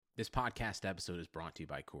This podcast episode is brought to you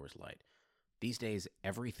by Coors Light. These days,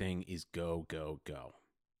 everything is go, go, go.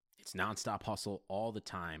 It's nonstop hustle all the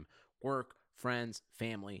time. Work, friends,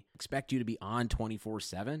 family expect you to be on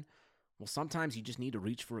 24/7. Well, sometimes you just need to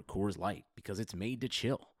reach for a Coors Light because it's made to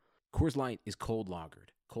chill. Coors Light is cold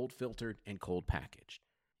lagered, cold filtered, and cold packaged.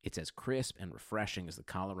 It's as crisp and refreshing as the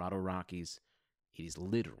Colorado Rockies. It is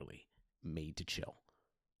literally made to chill.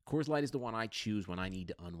 Coors Light is the one I choose when I need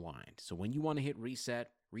to unwind. So when you want to hit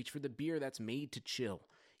reset, reach for the beer that's made to chill.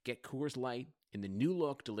 Get Coors Light in the new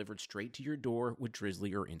look delivered straight to your door with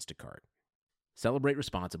Drizzly or Instacart. Celebrate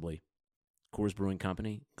responsibly. Coors Brewing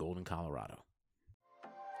Company, Golden, Colorado.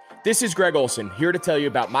 This is Greg Olson, here to tell you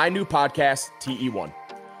about my new podcast, TE1.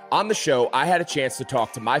 On the show, I had a chance to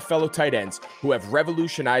talk to my fellow tight ends who have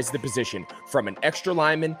revolutionized the position from an extra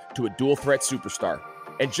lineman to a dual threat superstar.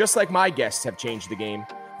 And just like my guests have changed the game,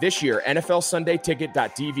 this year,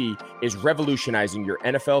 NFLSundayTicket.tv is revolutionizing your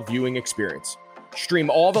NFL viewing experience. Stream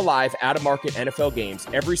all the live out-of-market NFL games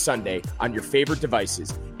every Sunday on your favorite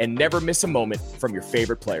devices and never miss a moment from your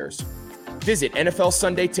favorite players. Visit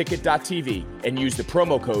NFLSundayTicket.tv and use the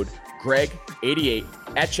promo code GREG88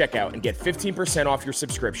 at checkout and get 15% off your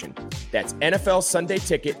subscription. That's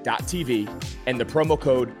NFLSundayTicket.tv and the promo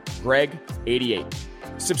code GREG88.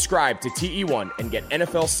 Subscribe to TE1 and get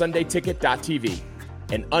NFLSundayTicket.tv.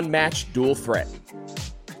 An unmatched dual threat.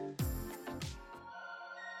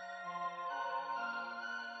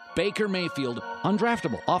 Baker Mayfield,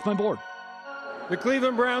 undraftable, off my board. The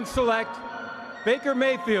Cleveland Browns select Baker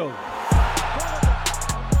Mayfield. What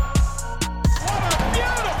a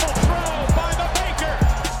beautiful throw by the Baker!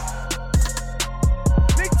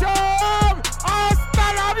 Big Tom! Hasta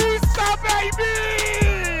la vista,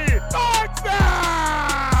 baby! Touchdown!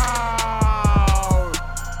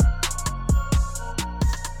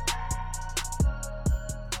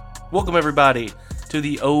 Welcome, everybody, to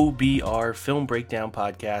the OBR Film Breakdown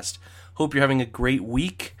Podcast. Hope you're having a great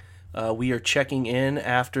week. We are checking in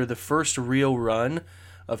after the first real run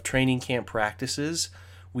of training camp practices.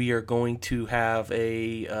 We are going to have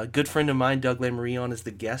a good friend of mine, Doug Lesmerises, on as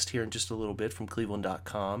the guest here in just a little bit from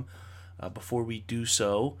Cleveland.com. Before we do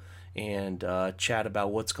so and chat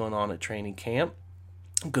about what's going on at training camp,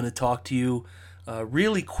 I'm going to talk to you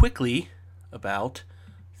really quickly about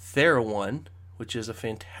TheraOne, which is a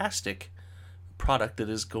fantastic product that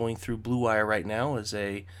is going through Blue Wire right now as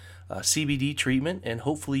a CBD treatment, and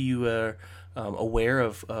hopefully you are aware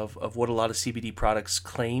of what a lot of CBD products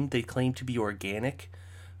claim. They claim to be organic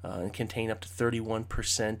and contain up to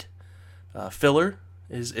 31% filler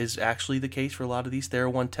is actually the case for a lot of these.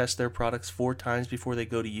 TheraOne tests their products 4 times before they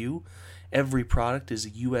go to you. Every product is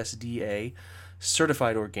USDA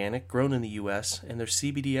certified organic, grown in the US, and their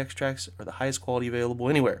CBD extracts are the highest quality available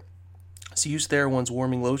anywhere. So use TheraOne's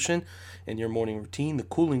warming lotion in your morning routine, the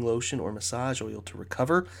cooling lotion or massage oil to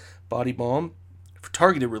recover, body balm for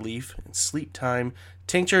targeted relief, and sleep time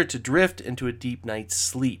tincture to drift into a deep night's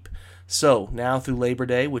sleep. So now through Labor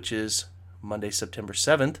Day, which is Monday, September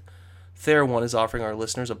 7th, TheraOne is offering our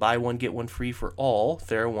listeners a buy one, get one free for all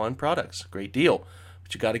TheraOne products. Great deal.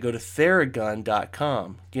 But you got to go to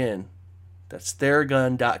Theragun.com. Again, that's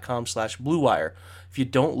Theragun.com/BlueWire. If you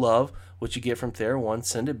don't love what you get from TheraOne,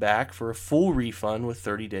 send it back for a full refund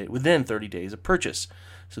within 30 days of purchase.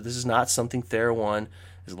 So this is not something TheraOne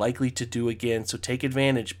is likely to do again. So take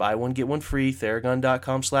advantage. Buy one, get one free.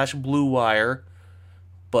 Theragun.com/BlueWire,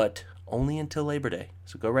 but only until Labor Day.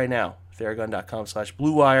 So go right now.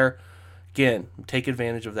 Theragun.com/BlueWire. Again, take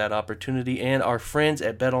advantage of that opportunity. And our friends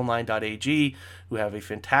at BetOnline.ag, who have a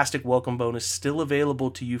fantastic welcome bonus still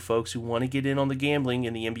available to you folks who want to get in on the gambling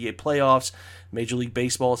in the NBA playoffs. Major League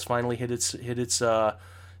Baseball has finally hit its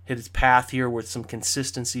path here with some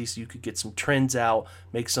consistency, so you could get some trends out,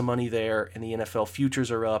 make some money there, and the NFL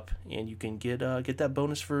futures are up, and you can get that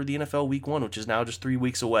bonus for the NFL Week 1, which is now just 3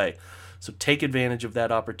 weeks away. So take advantage of that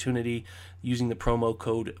opportunity using the promo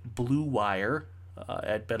code BlueWire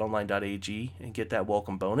at betonline.ag and get that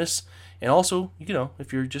welcome bonus. And also,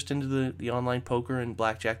 if you're just into the online poker and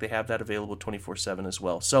blackjack, they have that available 24/7 as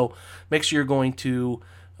well. So make sure you're going to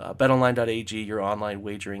betonline.ag, your online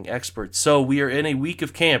wagering experts. So we are in a week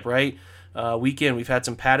of camp, right? Weekend. We've had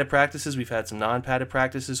some padded practices. We've had some non-padded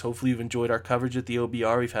practices. Hopefully you've enjoyed our coverage at the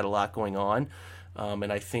OBR. We've had a lot going on.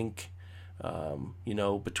 And I think,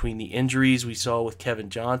 between the injuries we saw with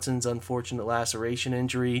Kevin Johnson's unfortunate laceration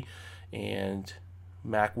injury and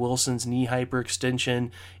Mack Wilson's knee hyperextension,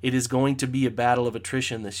 it is going to be a battle of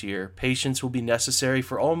attrition this year. Patience will be necessary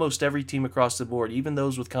for almost every team across the board, even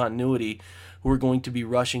those with continuity who are going to be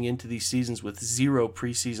rushing into these seasons with 0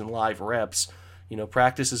 preseason live reps.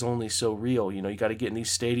 Practice is only so real. You got to get in these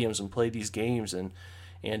stadiums and play these games, and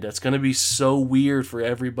And it's going to be so weird for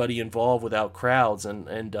everybody involved without crowds.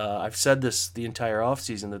 And I've said this the entire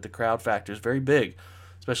offseason that the crowd factor is very big,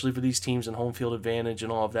 especially for these teams and home field advantage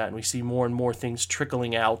and all of that. And we see more and more things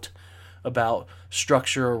trickling out about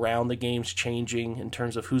structure around the games changing in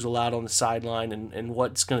terms of who's allowed on the sideline and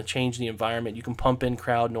what's going to change the environment. You can pump in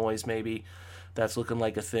crowd noise maybe. That's looking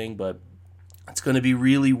like a thing, but it's going to be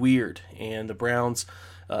really weird. And the Browns,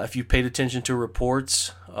 if you paid attention to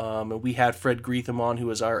reports, and we had Fred Greetham on, who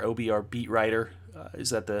is our OBR beat writer,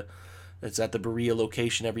 is at the Berea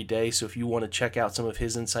location every day. So if you want to check out some of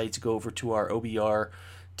his insights, go over to our OBR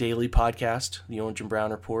daily podcast, the Orange and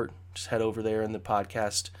Brown Report. Just head over there in the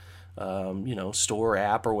podcast store,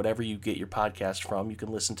 app, or whatever you get your podcast from. You can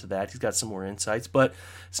listen to that. He's got some more insights, but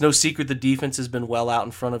it's no secret the defense has been well out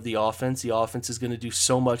in front of the offense. The offense is going to do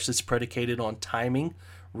so much that's predicated on timing,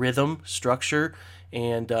 rhythm, structure,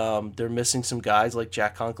 and they're missing some guys like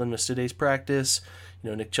Jack Conklin missed today's practice.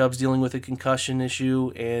 Nick Chubb's dealing with a concussion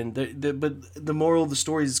issue, and but the moral of the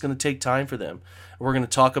story is it's going to take time for them. We're going to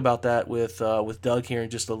talk about that with Doug here in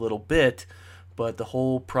just a little bit, but the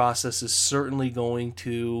whole process is certainly going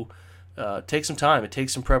to take some time. It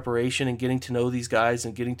takes some preparation and getting to know these guys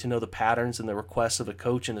and getting to know the patterns and the requests of a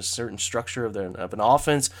coach and a certain structure of an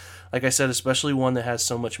offense. Like I said, especially one that has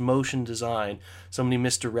so much motion design, so many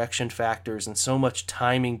misdirection factors, and so much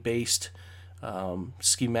timing-based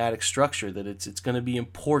schematic structure that it's going to be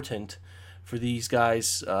important for these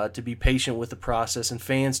guys to be patient with the process and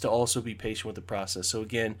fans to also be patient with the process. So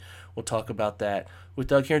again, we'll talk about that with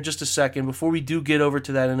Doug here in just a second. Before we do get over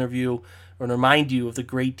to that interview, I want to remind you of the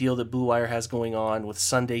great deal that Blue Wire has going on with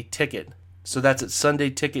Sunday Ticket. So that's at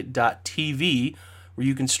sundayticket.tv, where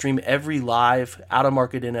you can stream every live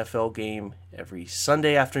out-of-market NFL game every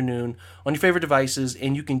Sunday afternoon on your favorite devices,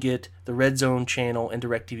 and you can get the Red Zone channel and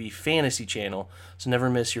DirecTV Fantasy channel. So never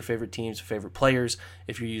miss your favorite teams, favorite players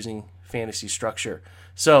if you're using fantasy structure.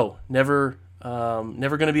 So never going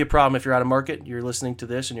to be a problem if you're out of market. You're listening to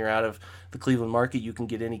this and you're out of the Cleveland market. You can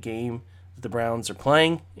get any game that the Browns are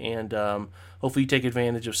playing, and hopefully you take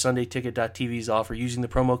advantage of SundayTicket.tv's offer. Using the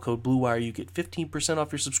promo code BlueWire, you get 15%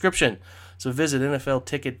 off your subscription. So visit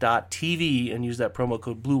NFLTicket.tv and use that promo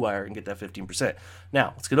code BlueWire and get that 15%.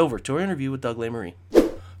 Now, let's get over to our interview with Doug Lesmerises.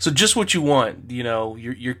 So just what you want,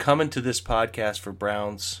 you're coming to this podcast for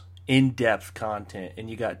Browns in-depth content, and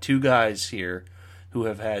you got two guys here who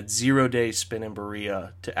have had 0 days spent in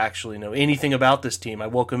Berea to actually know anything about this team. I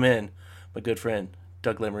welcome in my good friend,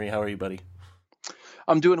 Doug Lesmerises. How are you, buddy?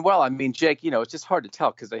 I'm doing well. I mean, Jake, it's just hard to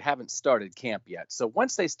tell because they haven't started camp yet. So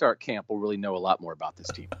once they start camp, we'll really know a lot more about this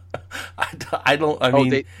team.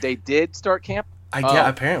 They did start camp? Yeah,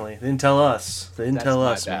 apparently. They didn't tell us. They didn't tell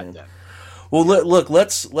us, man. Then. Well, look,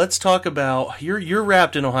 let's talk about you're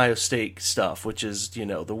wrapped in Ohio State stuff, which is,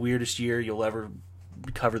 the weirdest year you'll ever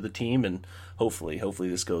cover the team, and hopefully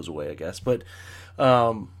this goes away, I guess. But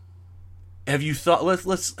have you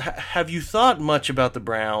thought much about the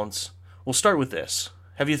Browns? We'll start with this.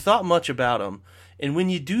 Have you thought much about them? And when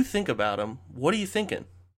you do think about them, what are you thinking?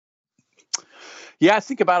 Yeah, I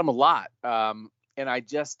think about them a lot. And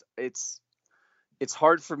it's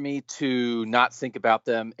hard for me to not think about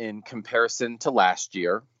them in comparison to last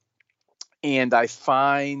year. And I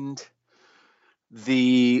find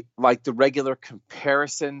the regular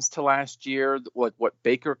comparisons to last year, what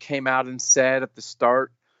Baker came out and said at the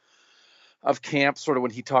start of camp, sort of when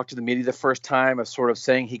he talked to the media the first time, of sort of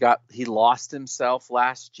saying he lost himself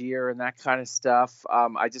last year and that kind of stuff.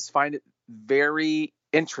 I just find it very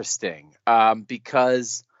interesting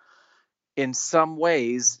because in some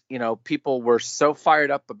ways, people were so fired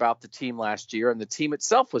up about the team last year, and the team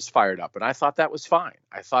itself was fired up. And I thought that was fine.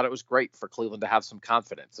 I thought it was great for Cleveland to have some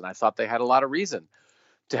confidence. And I thought they had a lot of reason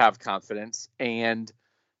to have confidence. And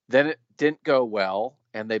then it didn't go well,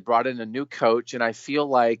 and they brought in a new coach. And I feel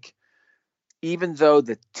like even though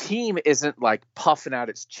the team isn't puffing out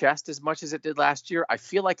its chest as much as it did last year, I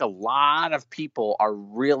feel like a lot of people are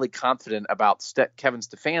really confident about Kevin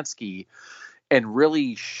Stefanski and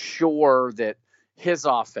really sure that his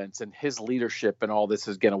offense and his leadership and all this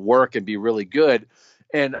is going to work and be really good.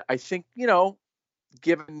 And I think,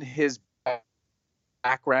 given his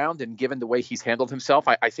background and given the way he's handled himself,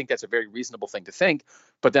 I think that's a very reasonable thing to think.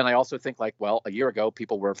 But then I also think a year ago,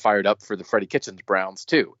 people were fired up for the Freddie Kitchens Browns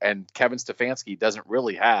too. And Kevin Stefanski doesn't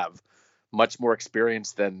really have much more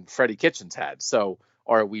experience than Freddie Kitchens had. So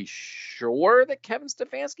are we sure that Kevin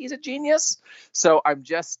Stefanski is a genius? So I'm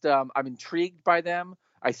intrigued by them.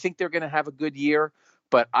 I think they're going to have a good year,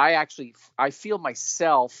 but I feel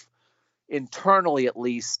myself internally, at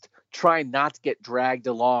least, trying not to get dragged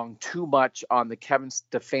along too much on the Kevin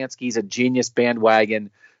Stefanski's a genius bandwagon,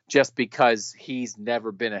 just because he's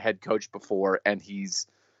never been a head coach before and he's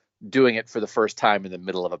doing it for the first time in the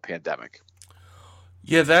middle of a pandemic.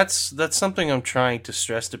 Yeah, that's something I'm trying to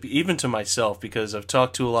stress even to myself, because I've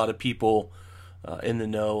talked to a lot of people in the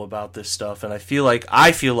know about this stuff, and I feel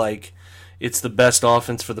like it's the best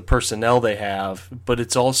offense for the personnel they have, but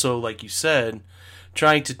it's also, like you said,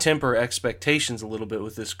 trying to temper expectations a little bit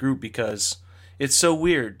with this group, because it's so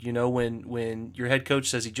weird, when your head coach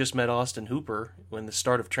says he just met Austin Hooper when the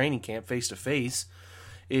start of training camp face to face.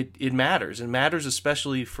 It matters. It matters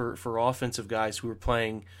especially for offensive guys who are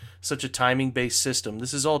playing such a timing-based system.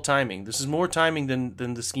 This is all timing. This is more timing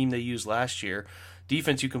than the scheme they used last year.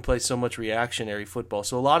 Defense, you can play so much reactionary football.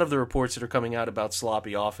 So a lot of the reports that are coming out about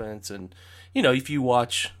sloppy offense, and if you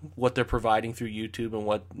watch what they're providing through YouTube and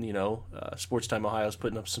what Sports Time Ohio is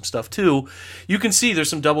putting up some stuff too, you can see there's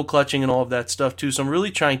some double clutching and all of that stuff too. So I'm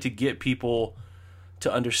really trying to get people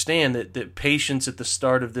to understand that patience at the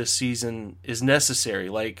start of this season is necessary.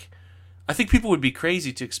 Like, I think people would be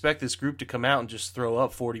crazy to expect this group to come out and just throw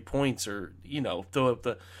up 40 points or, throw up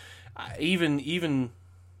the even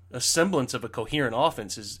a semblance of a coherent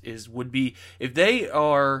offense would be, if they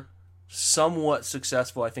are somewhat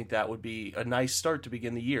successful, I think that would be a nice start to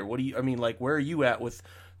begin the year. Where are you at with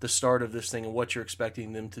the start of this thing and what you're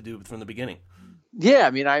expecting them to do from the beginning? Yeah,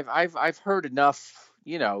 I've heard enough,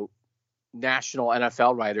 national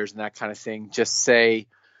NFL writers and that kind of thing just say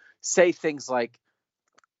things like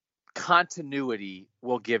continuity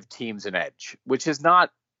will give teams an edge, which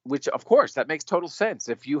of course that makes total sense.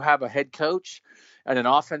 If you have a head coach and an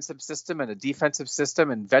offensive system and a defensive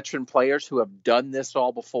system and veteran players who have done this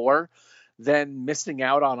all before, then missing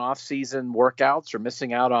out on off-season workouts or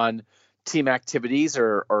missing out on team activities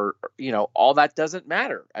or all that doesn't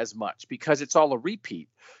matter as much, because it's all a repeat.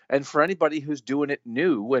 And for anybody who's doing it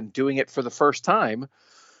new and doing it for the first time,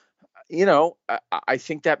 I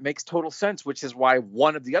think that makes total sense, which is why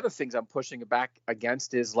one of the other things I'm pushing back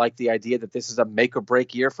against is like the idea that this is a make or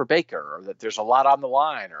break year for Baker, or that there's a lot on the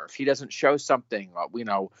line, or if he doesn't show something,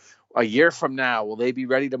 a year from now, will they be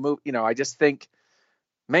ready to move? I just think,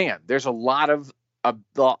 man, there's a lot of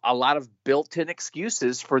built-in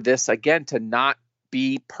excuses for this, again, to not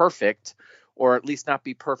be perfect, or at least not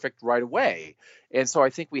be perfect right away. And so I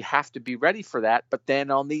think we have to be ready for that. But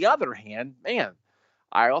then on the other hand, man,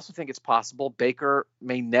 I also think it's possible Baker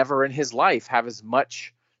may never in his life have as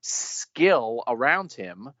much skill around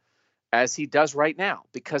him as he does right now,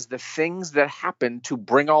 because the things that happen to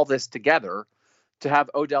bring all this together, to have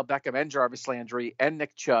Odell Beckham and Jarvis Landry and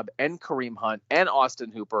Nick Chubb and Kareem Hunt and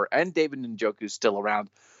Austin Hooper and David Njoku still around,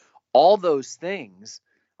 all those things,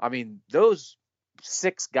 those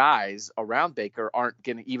 6 guys around Baker aren't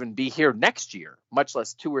going to even be here next year, much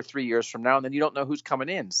less 2 or 3 years from now, and then you don't know who's coming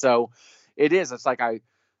in. So it's like I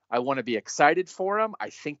want to be excited for them.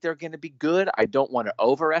 I think they're going to be good. I don't want to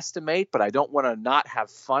overestimate, but I don't want to not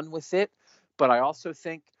have fun with it. But I also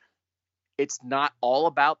think it's not all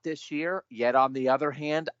about this year. Yet on the other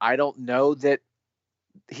hand, I don't know that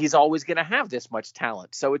he's always going to have this much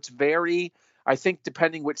talent. So it's I think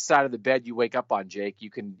depending which side of the bed you wake up on, Jake, you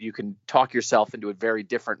can talk yourself into a very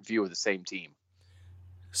different view of the same team.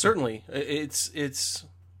 Certainly.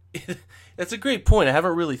 That's a great point. I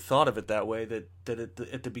haven't really thought of it that way, that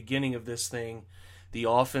at the beginning of this thing, the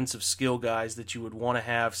offensive skill guys that you would want to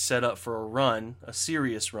have set up for a run, a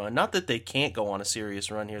serious run. Not that they can't go on a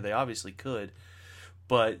serious run here. They obviously could.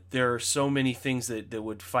 But there are so many things that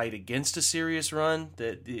would fight against a serious run,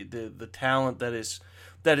 that the talent that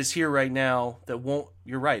is here right now,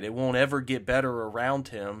 you're right, it won't ever get better around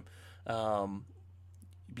him.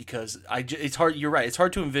 Because it's hard. You're right. It's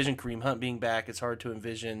hard to envision Kareem Hunt being back. It's hard to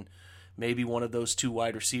envision maybe one of those 2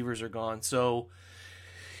 wide receivers are gone. So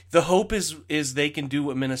the hope is they can do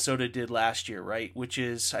what Minnesota did last year, right? Which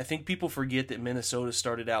is, I think people forget that Minnesota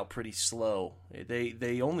started out pretty slow.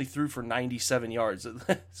 They only threw for 97 yards.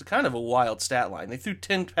 It's kind of a wild stat line. They threw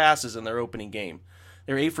 10 passes in their opening game.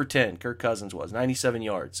 They're 8 for 10. Kirk Cousins was 97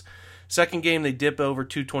 yards. Second game, they dip over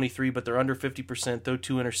 223, but they're under 50%, throw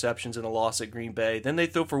 2 interceptions and a loss at Green Bay. Then they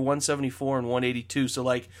throw for 174 and 182.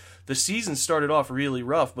 So, the season started off really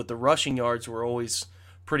rough, but the rushing yards were always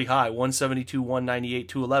pretty high, 172, 198,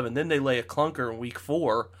 211. Then they lay a clunker in week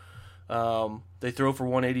 4. They throw for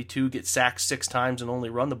 182, get sacked 6 times, and only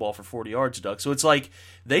run the ball for 40 yards, Doug. So it's like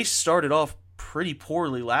they started off pretty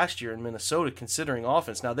poorly last year in Minnesota, considering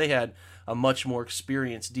offense. Now, they had a much more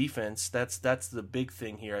experienced defense. That's the big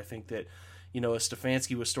thing here. I think that, as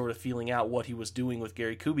Stefanski was sort of feeling out what he was doing with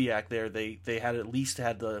Gary Kubiak there, they had at least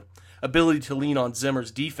had the ability to lean on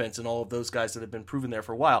Zimmer's defense and all of those guys that have been proven there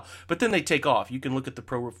for a while. But then they take off. You can look at the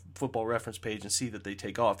Pro Football Reference page and see that they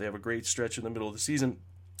take off. They have a great stretch in the middle of the season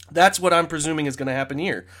That's what I'm presuming is going to happen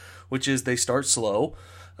here, which is they start slow.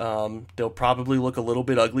 They'll probably look a little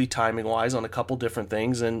bit ugly timing-wise on a couple different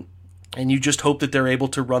things, and you just hope that they're able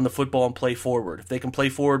to run the football and play forward. If they can play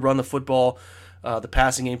forward, run the football, the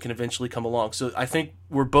passing game can eventually come along. So I think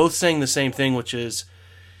we're both saying the same thing, which is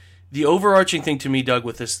the overarching thing to me, Doug,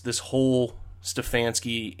 with this whole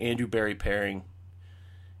Stefanski-Andrew Berry pairing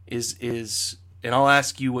is, and I'll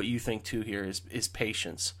ask you what you think too here, is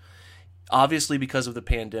patience. Obviously because of the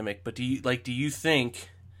pandemic, but do you think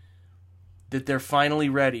that they're finally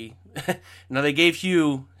ready? Now they gave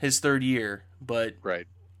Hugh his third year, but right.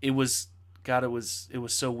 It was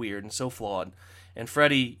so weird and so flawed. And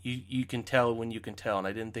Freddie, you can tell when you can tell, and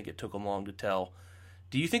I didn't think it took them long to tell.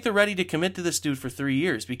 Do you think they're ready to commit to this dude for 3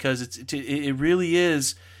 years? Because it really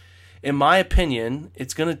is, in my opinion,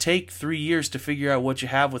 it's going to take 3 years to figure out what you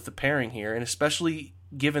have with the pairing here, and especially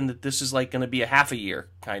given that this is like going to be a half a year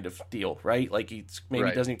kind of deal, right? Like it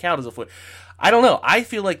doesn't even count as a foot. I don't know. I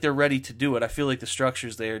feel like they're ready to do it. I feel like the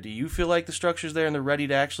structure's there. Do you feel like the structure's there and they're ready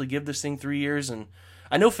to actually give this thing 3 years? And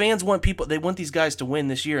I know fans want these guys to win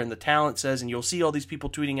this year, and the talent says, and you'll see all these people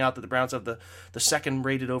tweeting out that the Browns have the second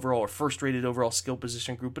rated overall or first rated overall skill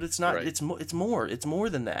position group, but it's not. Right. It's more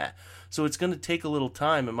than that. So it's going to take a little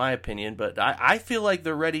time, in my opinion. But I feel like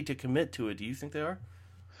they're ready to commit to it. Do you think they are?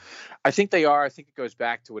 I think they are. I think it goes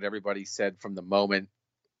back to what everybody said from the moment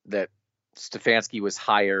that Stefanski was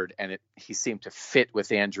hired, and he seemed to fit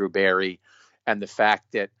with Andrew Berry, and the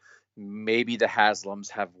fact that maybe the Haslams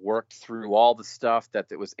have worked through all the stuff that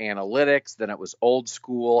it was analytics, then it was old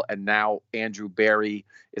school, and now Andrew Berry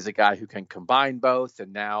is a guy who can combine both,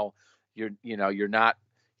 and now you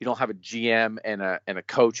don't have a GM and a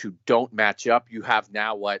coach who don't match up. You have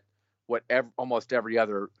now what almost every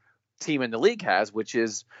other team in the league has, which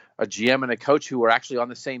is a GM and a coach who are actually on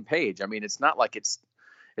the same page. I mean, it's not like it's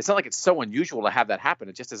so unusual to have that happen.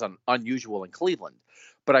 It just is unusual in Cleveland.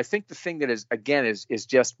 But I think the thing that is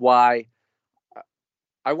just why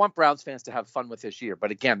I want Browns fans to have fun with this year.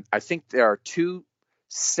 But again, I think there are two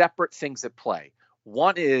separate things at play.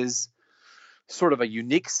 One is sort of a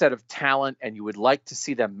unique set of talent, and you would like to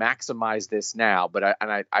see them maximize this now. But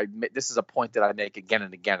this is a point that I make again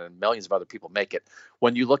and again, and millions of other people make it.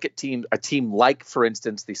 When you look at a team like, for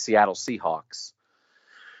instance, the Seattle Seahawks,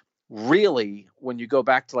 really, when you go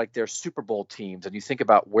back to like their Super Bowl teams and you think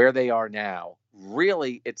about where they are now,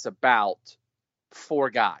 really it's about 4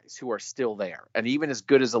 guys who are still there. And even as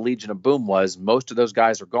good as the Legion of Boom was, most of those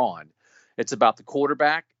guys are gone. It's about the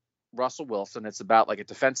quarterback, Russell Wilson. It's about like a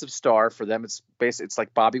defensive star. For them, it's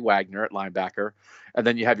like Bobby Wagner at linebacker. And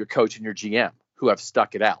then you have your coach and your GM who have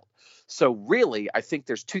stuck it out. So really, I think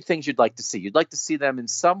there's 2 things you'd like to see. You'd like to see them in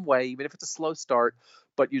some way, even if it's a slow start,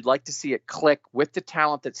 but you'd like to see it click with the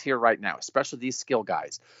talent that's here right now, especially these skill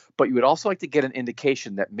guys. But you would also like to get an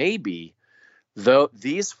indication that maybe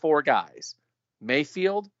these 4 guys,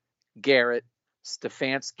 Mayfield, Garrett,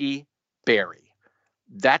 Stefanski, Berry,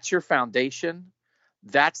 that's your foundation.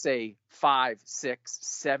 That's a 5, 6,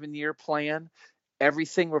 7-year plan.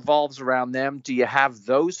 Everything revolves around them. Do you have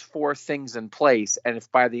those 4 things in place? And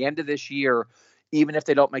if by the end of this year, even if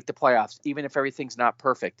they don't make the playoffs, even if everything's not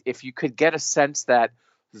perfect, if you could get a sense that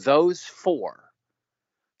those 4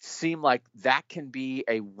 seem like that can be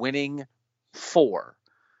a winning 4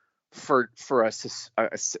 for a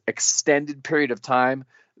extended period of time,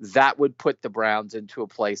 that would put the Browns into a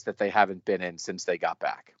place that they haven't been in since they got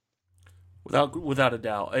back. Without a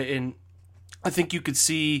doubt. And I think you could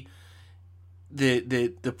see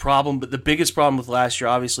the problem, but the biggest problem with last year,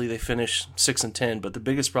 obviously they finished 6-10, but the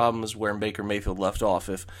biggest problem is where Baker Mayfield left off.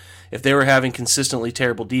 If they were having consistently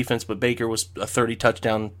terrible defense, but Baker was a 30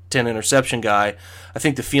 touchdown, 10 interception guy, I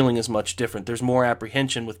think the feeling is much different. There's more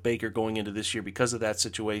apprehension with Baker going into this year because of that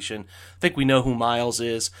situation. I think we know who Miles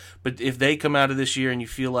is, but if they come out of this year and you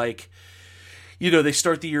feel like, they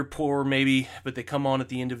start the year poor maybe, but they come on at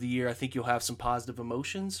the end of the year, I think you'll have some positive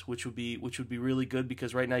emotions, which would be really good,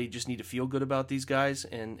 because right now you just need to feel good about these guys,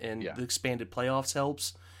 and the expanded playoffs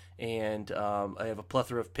helps. And I have a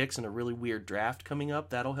plethora of picks and a really weird draft coming up.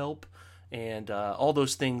 That'll help. And all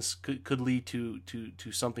those things could lead to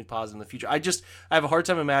something positive in the future. I have a hard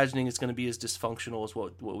time imagining it's going to be as dysfunctional as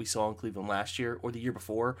what we saw in Cleveland last year or the year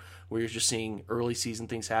before, where you're just seeing early season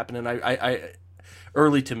things happen. And I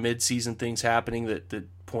early to mid-season things happening that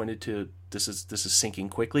pointed to this is sinking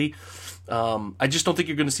quickly. I just don't think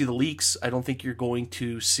you're going to see the leaks. I don't think you're going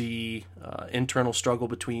to see internal struggle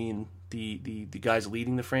between the guys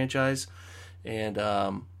leading the franchise, and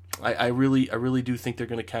I really do think they're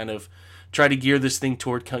going to kind of try to gear this thing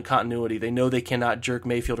toward continuity. They know they cannot jerk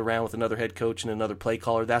Mayfield around with another head coach and another play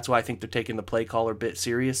caller. That's why I think they're taking the play caller bit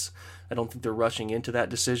serious. I don't think they're rushing into that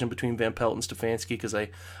decision between Van Pelt and Stefanski, because I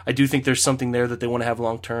do think there's something there that they want to have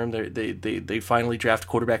long term. They finally draft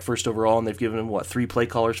quarterback first overall, and they've given him 3 play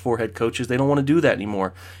callers, 4 head coaches. They don't want to do that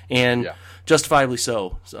anymore, and justifiably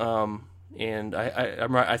so. And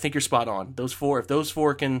I think you're spot on. If those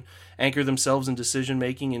four can anchor themselves in decision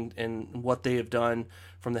making and what they have done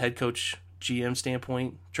from the head coach GM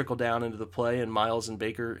standpoint, trickle down into the play, and Miles and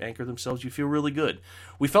Baker anchor themselves, you feel really good.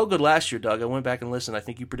 We felt good last year, Doug. I went back and listened. I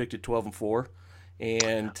think you predicted 12-4,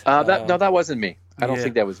 and that wasn't me. I don't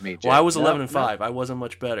think that was me, Jay. Well, I was 11-5. I wasn't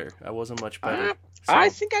much better. I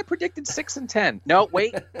think I predicted 6-10. No,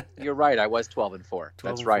 wait, you're right. I was 12-4.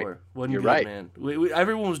 That's right. You're right, man.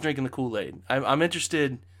 Everyone was drinking the Kool-Aid. I'm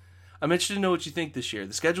interested. I'm interested to know what you think this year.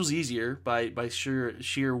 The schedule's easier by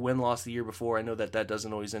sheer win-loss the year before. I know that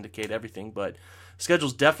doesn't always indicate everything, but the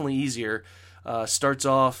schedule's definitely easier. Starts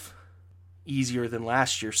off easier than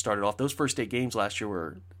last year started off. Those first 8 games last year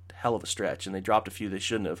were a hell of a stretch, and they dropped a few they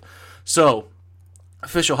shouldn't have. So,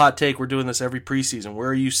 official hot take, we're doing this every preseason. Where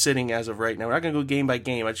are you sitting as of right now? We're not going to go game by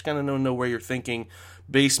game. I just kind of know where you're thinking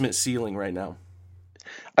basement ceiling right now.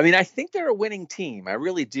 I mean, I think they're a winning team. I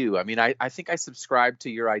really do. I mean, I think I subscribe to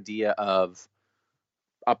your idea of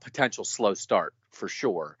a potential slow start for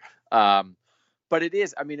sure. But it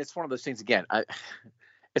is, I mean, it's one of those things again.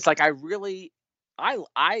 It's like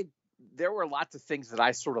there were lots of things that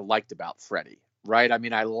I sort of liked about Freddie, right? I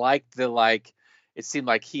mean, I liked it seemed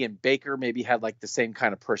like he and Baker maybe had the same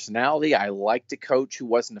kind of personality. I liked a coach who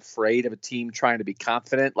wasn't afraid of a team trying to be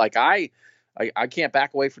confident. I can't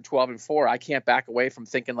back away from 12-4. I can't back away from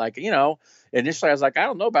thinking initially I was like, I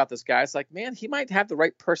don't know about this guy. It's like, man, he might have the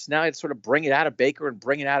right personality to sort of bring it out of Baker and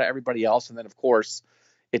bring it out of everybody else. And then of course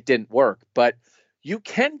it didn't work, but you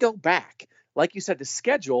can go back. Like you said, the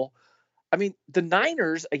schedule, I mean, the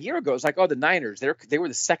Niners a year ago, it was like, oh, the Niners, they were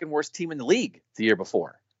the second worst team in the league the year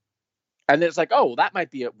before. And then it's like, oh, well, that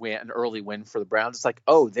might be an early win for the Browns. It's like,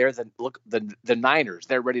 oh, they're the Niners.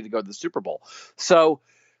 They're ready to go to the Super Bowl. So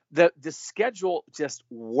the schedule just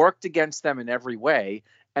worked against them in every way.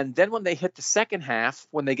 And then when they hit the second half,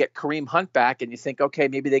 when they get Kareem Hunt back and you think, okay,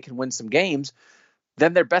 maybe they can win some games,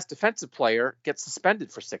 then their best defensive player gets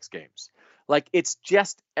suspended for 6 games. It's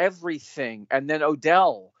just everything. And then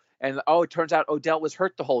Odell, and it turns out Odell was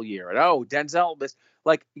hurt the whole year. And Denzel was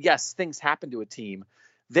yes, things happen to a team.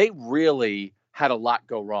 They really had a lot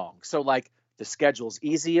go wrong. So the schedule's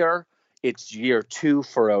easier. It's year 2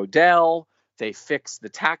 for Odell. They fix the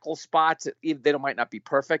tackle spots. They might not be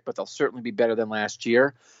perfect, but they'll certainly be better than last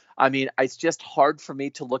year. I mean, it's just hard for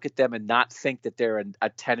me to look at them and not think that they're a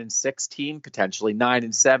 10-6 team, potentially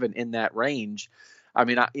 9-7 in that range. I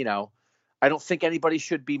mean, I don't think anybody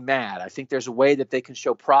should be mad. I think there's a way that they can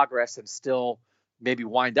show progress and still maybe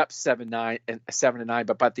wind up 7-9,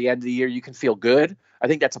 but by the end of the year, you can feel good. I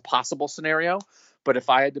think that's a possible scenario. But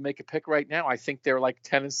if I had to make a pick right now, I think they're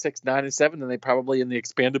 10-6, 9-7, and they probably in the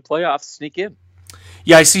expanded playoffs sneak in.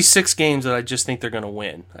 Yeah, I see 6 games that I just think they're going to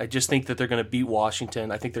win. I just think that they're going to beat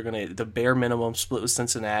Washington. I think they're going to, the bare minimum, split with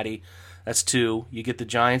Cincinnati. That's 2. You get the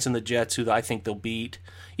Giants and the Jets, who I think they'll beat.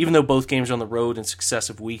 Even though both games are on the road in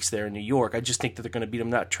successive weeks there in New York, I just think that they're going to beat them,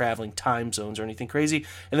 not traveling time zones or anything crazy.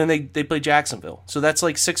 And then they play Jacksonville. So that's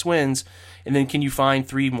 6 wins. And then can you find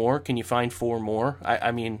 3 more? Can you find 4 more?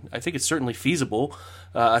 I mean, I think it's certainly feasible.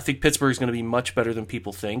 I think Pittsburgh is going to be much better than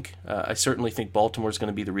people think. I certainly think Baltimore is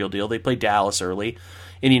going to be the real deal. They play Dallas early.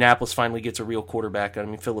 Indianapolis finally gets a real quarterback. I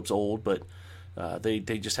mean, Phillips old, but they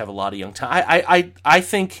just have a lot of young talent. I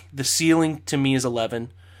think the ceiling to me is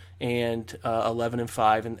 11 and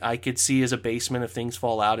 11-5, and I could see as a basement if things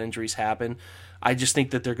fall out, injuries happen. I just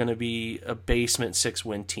think that they're going to be a basement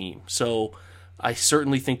 6-win team. So I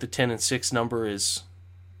certainly think the 10-6 number is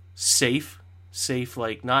safe,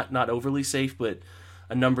 not overly safe, but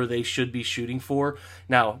a number they should be shooting for.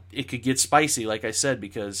 Now, it could get spicy, like I said,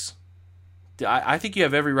 because I think you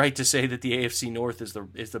have every right to say that the AFC North is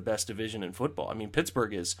the best division in football. I mean,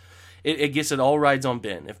 Pittsburgh is. It gets it all rides on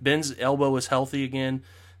Ben. If Ben's elbow is healthy again,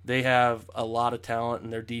 they have a lot of talent,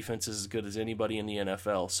 and their defense is as good as anybody in the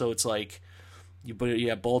NFL. So it's you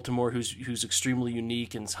have Baltimore, who's extremely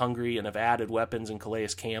unique and is hungry, and have added weapons, and Calais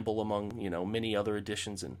Campbell among many other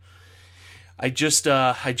additions. And I just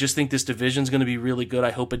think this division's going to be really good.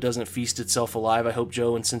 I hope it doesn't feast itself alive. I hope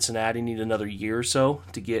Joe and Cincinnati need another year or so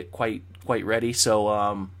to get quite ready. So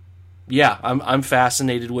I'm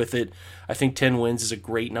fascinated with it. I think 10 wins is a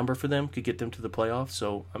great number for them. Could get them to the playoffs.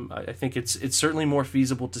 So I think it's certainly more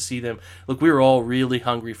feasible to see them. Look, we were all really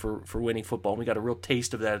hungry for winning football. We got a real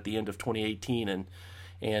taste of that at the end of 2018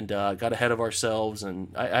 and got ahead of ourselves.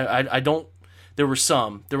 And I don't There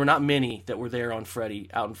were not many that were there on Freddie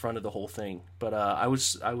out in front of the whole thing. But I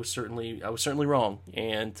was certainly wrong,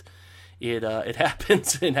 and it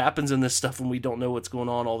happens. It happens in this stuff when we don't know what's going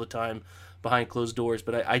on all the time behind closed doors.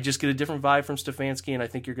 But I just get a different vibe from Stefanski, and I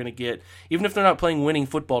think you're going to get, even if they're not playing winning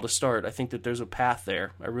football to start, I think that there's a path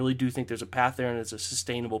there. I really do think there's a path there, and it's a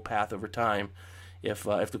sustainable path over time if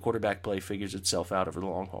the quarterback play figures itself out over the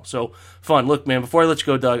long haul. So, fun. Look, man, before I let you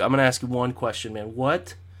go, Doug, I'm going to ask you one question, man.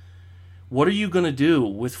 What are you going to do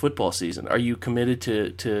with football season? Are you committed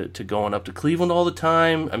to going up to Cleveland all the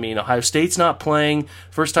time? I mean, Ohio State's not playing.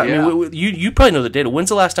 First time. Yeah. I mean, you probably know the data. When's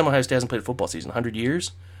the last time Ohio State hasn't played a football season? 100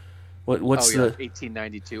 years? What's the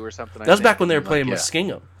 1892 or something? That was back when they were playing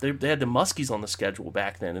Muskingum. They had the Muskies on the schedule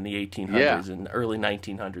back then in the 1800s and early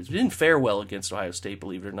 1900s. We didn't fare well against Ohio State,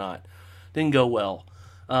 believe it or not. Didn't go well.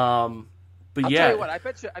 But I'll yeah, tell you what, I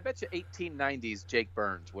bet you 1890s Jake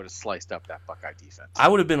Burns would have sliced up that Buckeye defense. I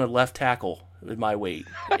would have been a left tackle at my weight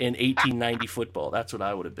in 1890 football. That's what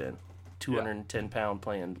I would have been, 210-pound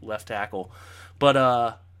playing left tackle. But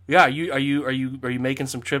yeah, are you making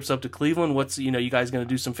some trips up to Cleveland? What's you guys going to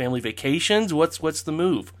do some family vacations? What's the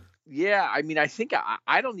move? Yeah, I mean, I think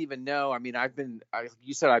I don't even know. I mean,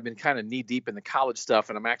 you said I've been kind of knee deep in the college stuff,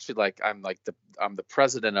 and I'm actually I'm the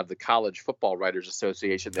president of the College Football Writers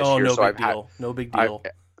Association this year. No big deal.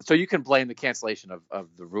 So you can blame the cancellation of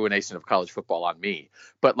the ruination of college football on me.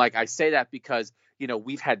 But I say that because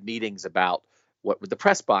we've had meetings about what would the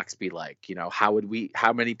press box be like?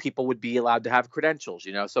 How many people would be allowed to have credentials?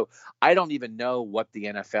 So I don't even know what the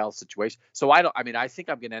NFL situation. So I think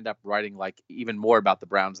I'm going to end up writing even more about the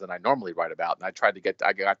Browns than I normally write about. And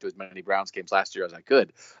I got to as many Browns games last year as I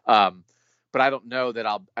could. But I don't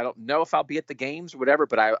know if I'll be at the games or whatever,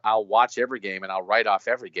 but I'll watch every game and I'll write off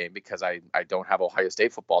every game because I don't have Ohio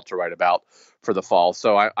State football to write about for the fall.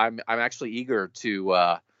 So I'm actually eager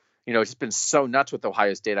to, it's just been so nuts with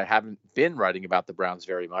Ohio State. I haven't been writing about the Browns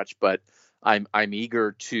very much, but I'm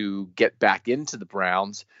eager to get back into the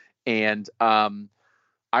Browns. And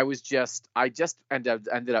I just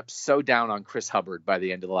ended up so down on Chris Hubbard by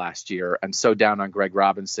the end of the last year, and so down on Greg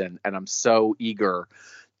Robinson, and I'm so eager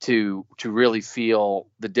to really feel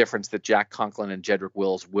the difference that Jack Conklin and Jedrick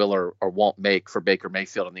Wills will or won't make for Baker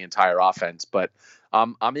Mayfield and the entire offense. But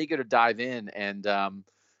I'm eager to dive in, and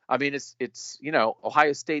I mean, it's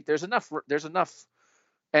Ohio State. There's enough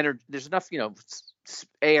energy. There's enough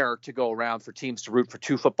air to go around for teams to root for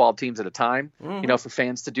two football teams at a time. Mm-hmm. For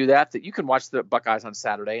fans to do that you can watch the Buckeyes on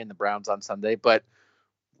Saturday and the Browns on Sunday. But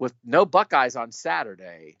with no Buckeyes on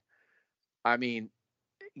Saturday, I mean,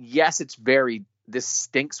 yes, this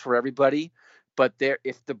stinks for everybody. But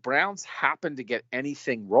if the Browns happen to get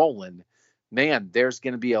anything rolling, man, there's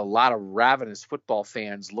going to be a lot of ravenous football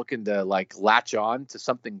fans looking to latch on to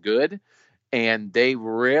something good. And they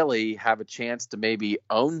really have a chance to maybe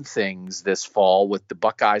own things this fall with the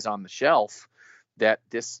Buckeyes on the shelf. That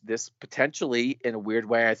this potentially, in a weird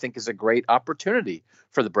way, I think is a great opportunity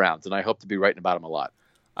for the Browns. And I hope to be writing about them a lot.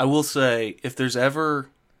 I will say, if there's ever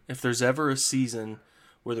a season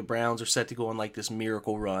where the Browns are set to go on this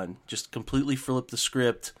miracle run, just completely flip the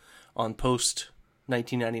script on post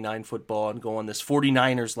 1999 football and go on this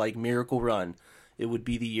 49ers miracle run, it would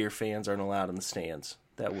be the year fans aren't allowed in the stands.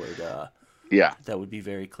 That would be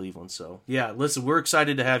very Cleveland. So yeah, listen, we're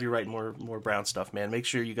excited to have you write more Brown stuff, man. Make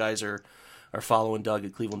sure you guys are following Doug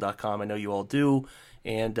at Cleveland.com. I know you all do,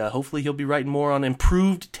 and hopefully he'll be writing more on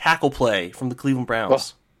improved tackle play from the Cleveland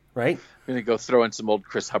Browns. Right? I'm gonna go throw in some old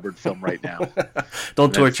Chris Hubbard film right now.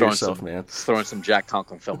 Don't torture yourself, man. Throw in some Jack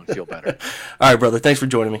Conklin film and feel better. All right, brother. Thanks for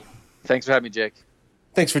joining me. Thanks for having me, Jake.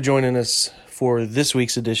 Thanks for joining us for this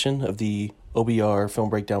week's edition of the OBR Film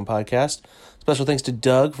Breakdown Podcast. Special thanks to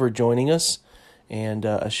Doug for joining us, and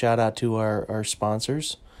a shout out to our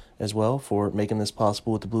sponsors as well for making this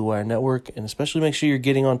possible with the Blue Wire Network, and especially make sure you're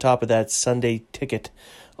getting on top of that Sunday ticket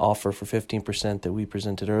offer for 15% that we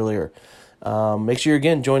presented earlier. Make sure you're,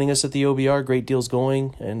 again, joining us at the OBR. Great deals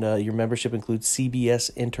going, and your membership includes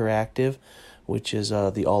CBS Interactive, which is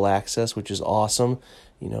the All Access, which is awesome.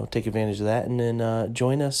 Take advantage of that, and then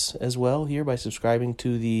join us as well here by subscribing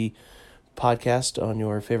to the podcast on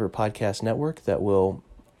your favorite podcast network. That will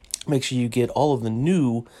make sure you get all of the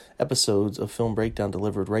new episodes of Film Breakdown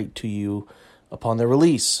delivered right to you upon their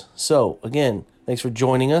release. So, again, thanks for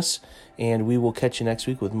joining us, and we will catch you next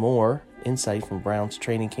week with more insight from Browns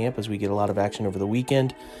training camp as we get a lot of action over the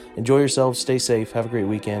weekend. Enjoy yourselves, stay safe, have a great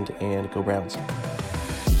weekend, and go Browns.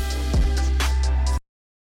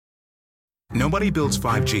 Nobody builds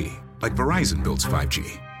 5G like Verizon builds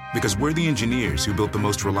 5G, because we're the engineers who built the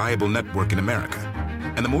most reliable network in America.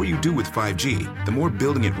 And the more you do with 5G, the more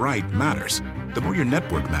building it right matters. The more your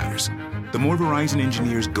network matters. the more Verizon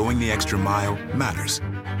engineers going the extra mile matters.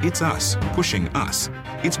 It's us pushing us.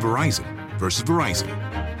 It's Verizon versus Verizon.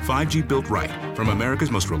 5G built right from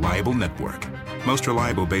America's most reliable network. Most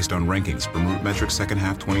reliable based on rankings from RootMetrics second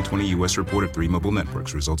half 2020 U.S. report of 3 mobile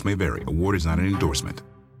networks. Results may vary. Award is not an endorsement.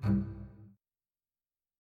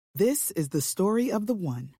 This is the story of the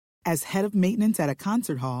one. As head of maintenance at a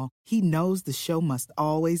concert hall, he knows the show must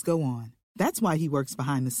always go on. That's why he works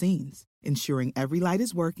behind the scenes, ensuring every light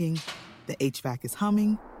is working, the HVAC is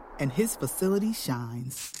humming, and his facility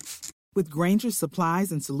shines. With Grainger's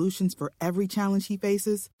supplies and solutions for every challenge he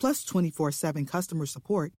faces, plus 24/7 customer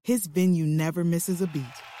support, his venue never misses a beat.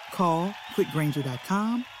 Call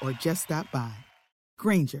quickgrainger.com or just stop by.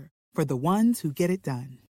 Grainger, for the ones who get it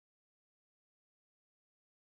done.